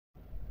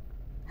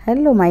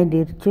Hello, my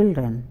dear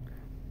children.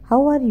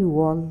 How are you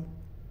all?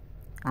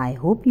 I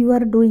hope you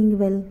are doing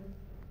well.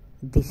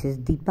 This is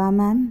Deepa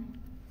ma'am.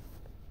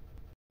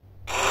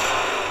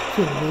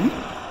 Children,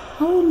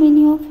 how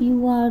many of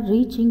you are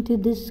reaching to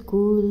the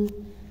school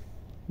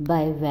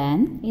by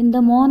van in the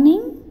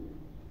morning?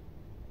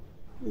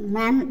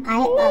 Ma'am, I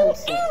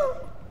also.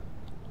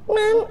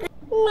 Ma'am,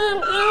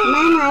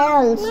 I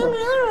also.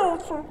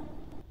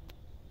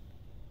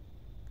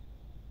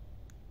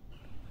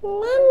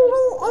 Ma'am,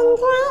 we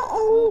enjoy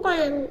in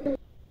van.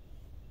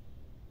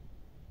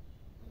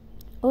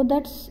 Oh,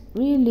 that's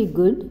really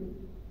good,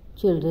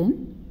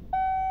 children.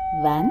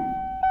 Van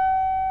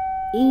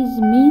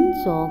is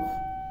means of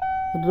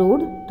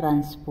road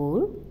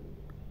transport,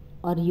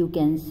 or you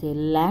can say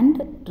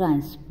land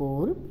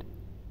transport.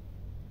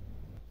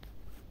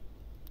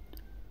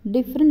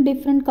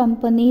 Different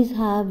companies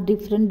have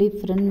different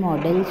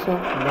models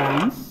of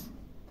vans.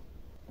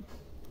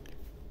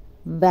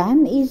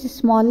 Van is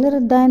smaller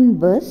than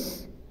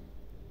bus.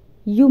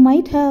 You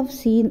might have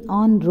seen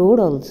on road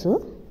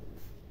also.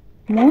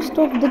 Most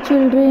of the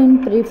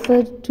children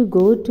prefer to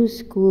go to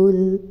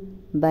school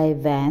by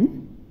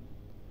van.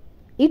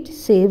 It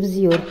saves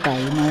your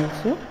time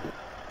also.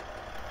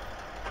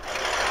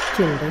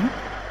 Children,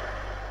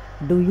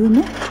 do you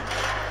know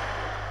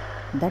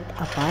that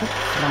apart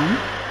from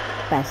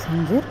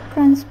passenger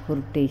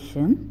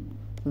transportation,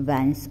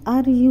 vans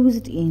are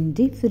used in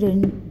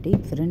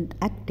different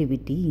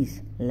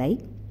activities like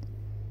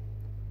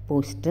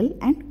postal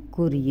and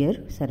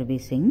courier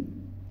servicing,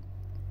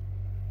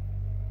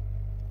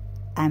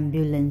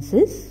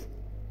 ambulances,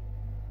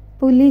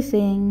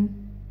 policing,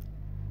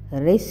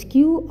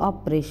 rescue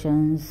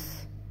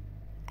operations,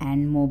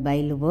 and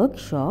mobile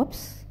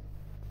workshops.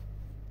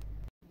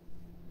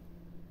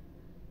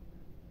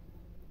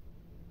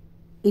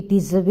 It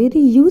is a very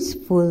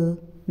useful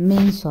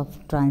means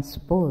of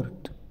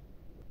transport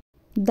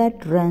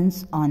that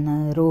runs on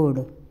a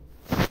road.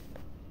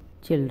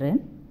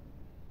 Children,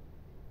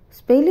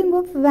 spelling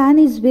of van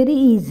is very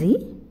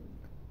easy.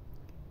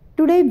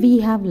 Today we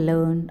have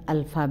learned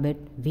alphabet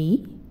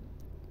V.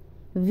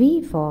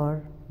 V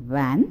for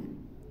van.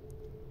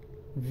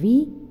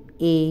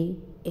 V-A-N,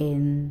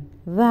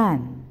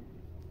 van.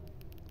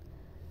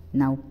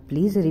 Now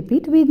please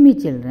repeat with me,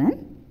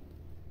 children.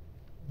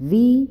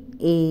 V-A-N,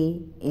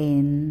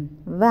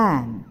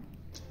 van.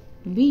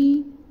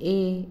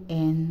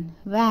 V-A-N,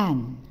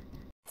 van.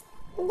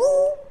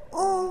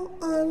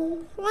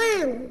 V-A-N, van. V-A-N,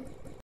 van.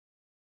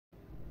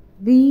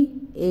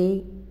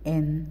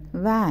 V-A-N,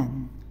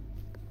 van.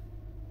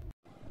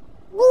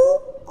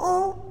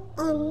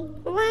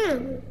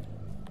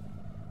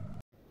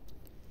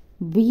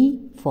 V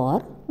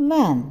for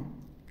van.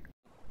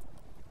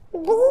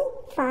 V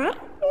for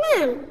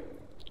van.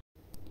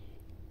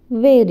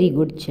 Very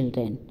good,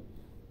 children.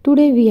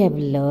 Today we have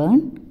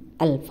learned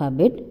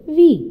alphabet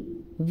V.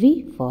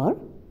 V for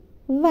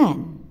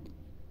van.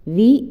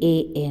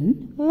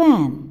 V-A-N,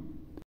 van.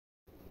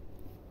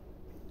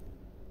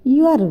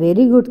 You are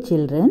very good,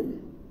 children.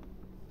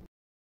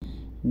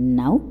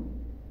 Now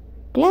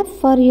clap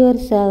for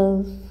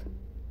yourself.